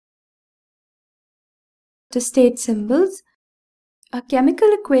the state symbols, a chemical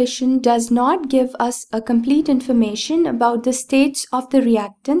equation does not give us a complete information about the states of the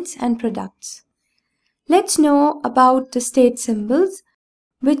reactants and products. Let's know about the state symbols,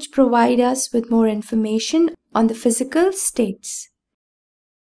 which provide us with more information on the physical states.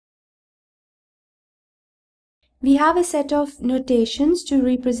 We have a set of notations to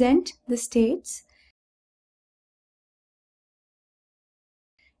represent the states.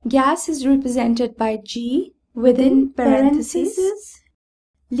 Gas is represented by G within parentheses.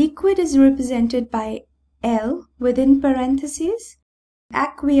 Liquid is represented by L within parentheses.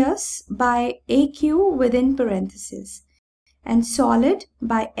 Aqueous by AQ within parentheses. And solid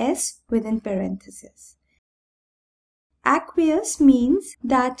by S within parentheses. Aqueous means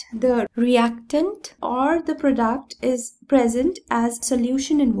that the reactant or the product is present as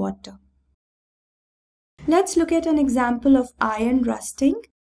solution in water. Let's look at an example of iron rusting.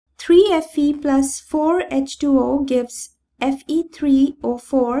 3Fe plus 4H2O gives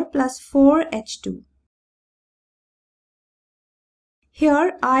Fe3O4 plus 4H2.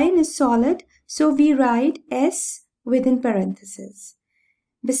 Here iron is solid, so we write S within parentheses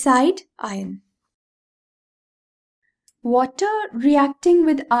beside iron. Water reacting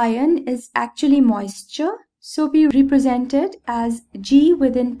with iron is actually moisture, so we represent it as G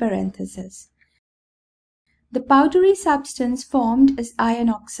within parentheses. The powdery substance formed is iron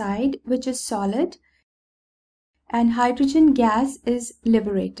oxide, which is solid, and hydrogen gas is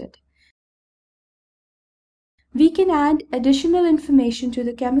liberated. We can add additional information to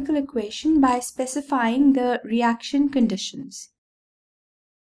the chemical equation by specifying the reaction conditions.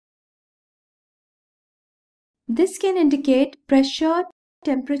 This can indicate pressure,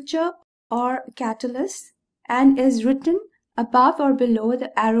 temperature, or catalyst and is written above or below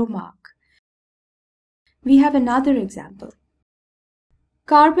the arrow mark. We have another example.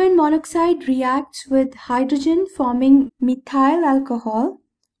 Carbon monoxide reacts with hydrogen forming methyl alcohol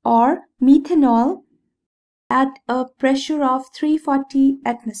or methanol at a pressure of 340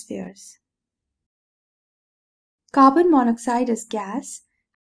 atmospheres. Carbon monoxide is gas.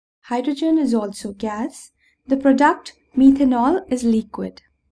 Hydrogen is also gas. The product, methanol, is liquid.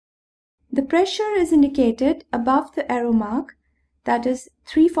 The pressure is indicated above the arrow mark, that is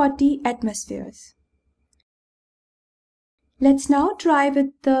 340 atmospheres. Let's now try with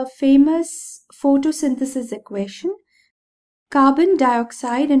the famous photosynthesis equation. Carbon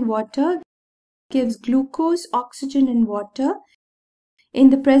dioxide in water gives glucose, oxygen, and water in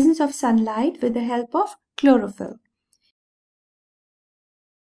the presence of sunlight with the help of chlorophyll.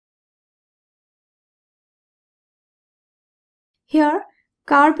 Here,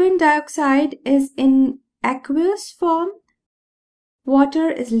 carbon dioxide is in aqueous form, water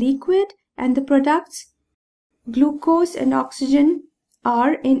is liquid, and the products, glucose and oxygen,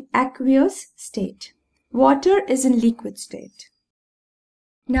 are in aqueous state. Water is in liquid state.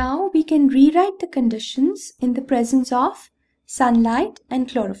 Now we can rewrite the conditions in the presence of sunlight and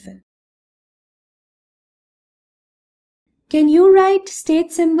chlorophyll. Can you write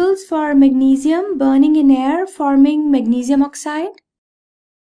state symbols for magnesium burning in air forming magnesium oxide?